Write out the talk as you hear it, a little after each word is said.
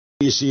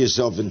Do you see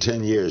yourself in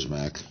 10 years,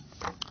 Mac?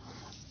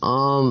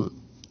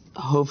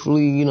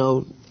 Hopefully, you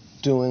know,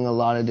 doing a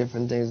lot of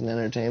different things in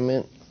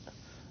entertainment.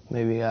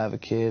 Maybe have a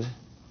kid.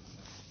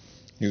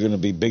 You're going to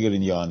be bigger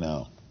than you are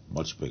now.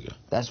 Much bigger.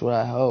 That's what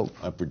I hope.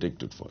 I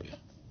predict it for you.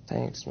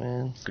 Thanks,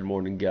 man. Good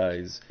morning,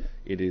 guys.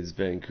 It is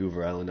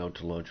Vancouver Island Out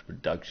to Launch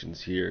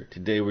Productions here.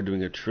 Today we're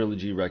doing a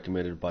trilogy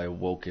recommended by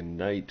Awoken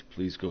Knight.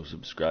 Please go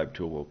subscribe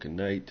to Awoken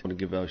Knight. I want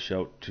to give a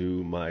shout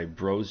to my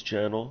bro's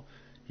channel.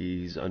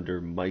 He's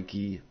under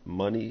Mikey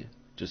Money,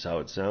 just how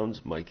it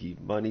sounds, Mikey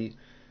Money.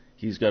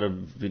 He's got a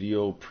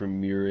video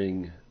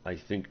premiering, I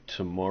think,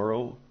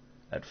 tomorrow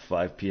at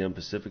 5 p.m.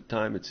 Pacific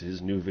time. It's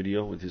his new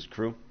video with his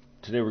crew.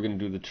 Today we're going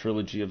to do the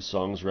trilogy of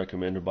songs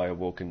recommended by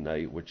Awoken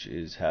Knight, which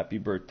is Happy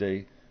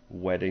Birthday,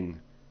 Wedding,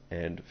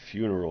 and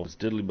Funeral. It's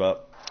Diddly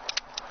Bop.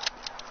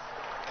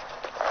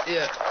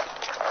 Yeah.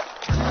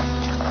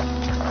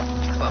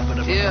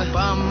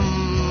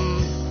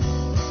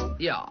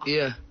 Yeah.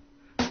 Yeah.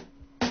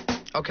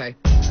 Okay.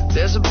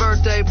 There's a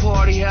birthday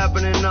party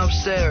happening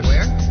upstairs.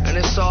 Where? And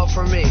it's all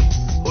for me.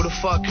 Who the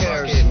fuck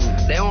cares?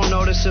 They won't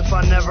notice if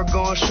I never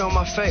go and show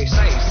my face.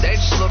 They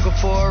just looking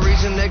for a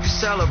reason they can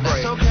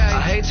celebrate. Okay.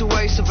 I hate to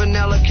waste a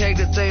vanilla cake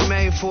that they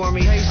made for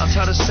me. I'll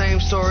tell the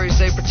same stories,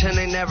 they pretend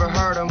they never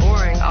heard them.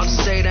 I'll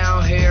just stay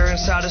down here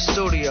inside the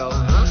studio,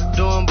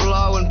 doing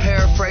blow and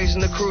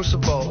paraphrasing the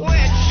crucible.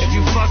 If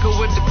you fucking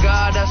with the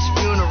God, that's a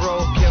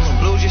funeral.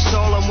 Lose your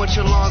soul, I'm with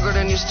you longer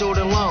than your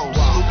student loans.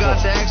 Who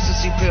got the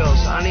ecstasy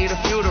pills? I need a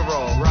few to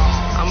roll.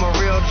 I'm a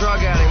real drug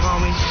addict,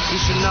 homie, you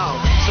should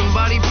know.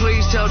 Somebody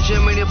please tell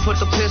Jimmy to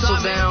put the pistol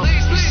down.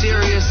 He's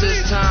serious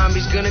this time,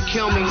 he's gonna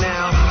kill me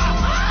now.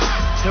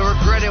 He'll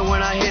regret it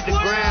when I hit the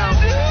ground.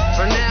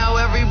 For now,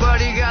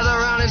 everybody gather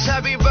around, it's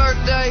happy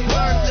birthday.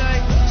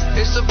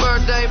 It's a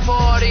birthday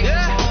party.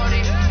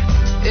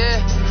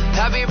 Yeah,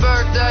 happy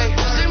birthday.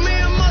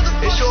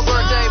 It's your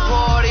birthday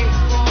party.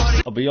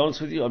 I'll be honest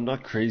with you, I'm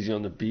not crazy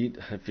on the beat.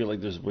 I feel like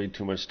there's way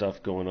too much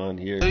stuff going on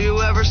here. Do you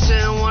ever sit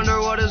and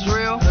wonder what is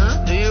real?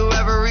 Do you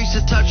ever reach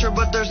to touch her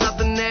but there's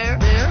nothing there?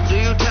 Do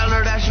you tell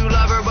her that you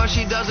love her but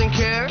she doesn't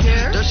care?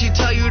 Does she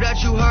tell you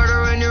that you hurt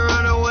her and you're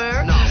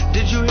unaware?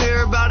 Did you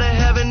hear about a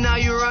heaven, now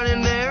you're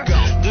running there?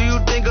 Do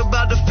you think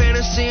about the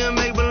fantasy and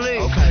make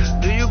believe?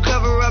 Do you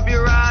cover up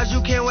your eyes,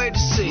 you can't wait to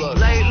see?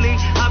 Lately,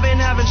 I've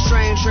been having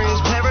strange dreams.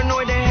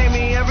 Paranoid, they hate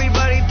me,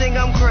 everybody think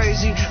I'm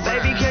crazy.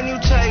 Baby, can you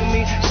take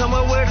me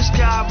somewhere where the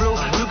sky blue?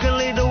 You can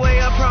lead the way,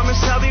 I promise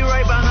I'll be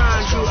right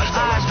behind you.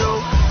 I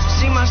do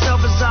see myself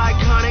as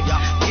iconic.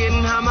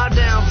 Getting high, my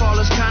downfall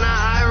is kinda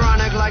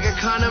ironic, like a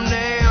condom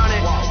nail on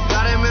it.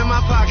 Got him in my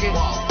pocket,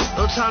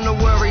 no time to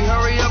worry.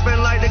 Hurry up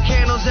and light the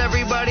candles,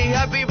 everybody.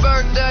 Happy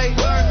birthday.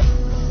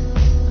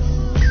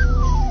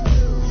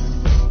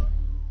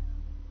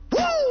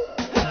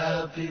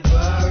 Happy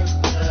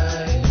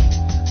birthday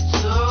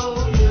to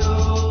you.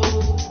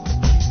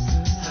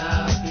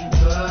 Happy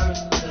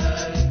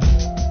birthday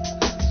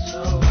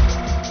to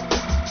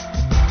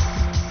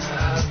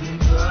Happy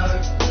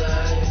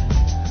birthday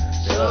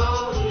to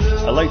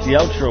you. I like the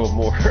outro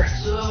more.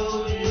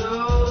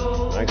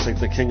 Acts like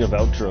the king of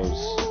outros.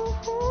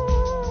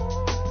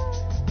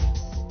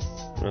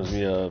 Reminds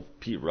me of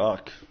Pete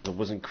Rock. I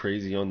wasn't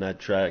crazy on that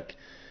track.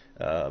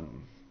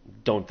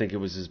 Don't think it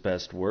was his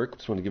best work.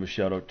 Just want to give a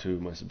shout out to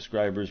my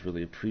subscribers.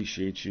 Really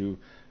appreciate you.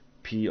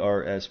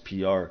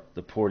 PRSPR,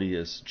 The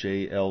Porteous,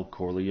 JL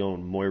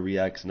Corleone, Moy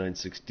Reacts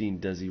 916,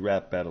 Desi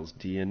Rap Battles,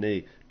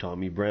 DNA,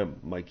 Tommy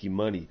Brem, Mikey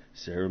Money,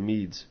 Sarah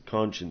Meads,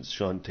 Conscience,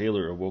 Sean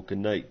Taylor,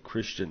 Awoken Knight,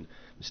 Christian,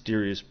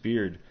 Mysterious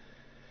Beard,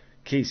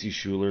 Casey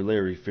Schuler,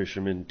 Larry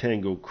Fisherman,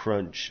 Tango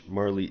Crunch,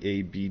 Marley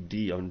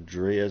ABD,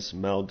 Andreas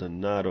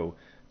Maldonado,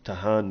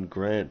 Tahan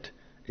Grant,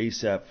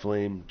 ASAP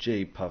Flame,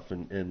 Jay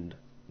Puffin, and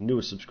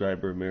newest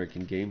subscriber,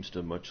 American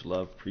Gamesta. Much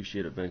love.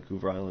 Appreciate it.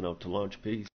 Vancouver Island Out to Launch. Peace.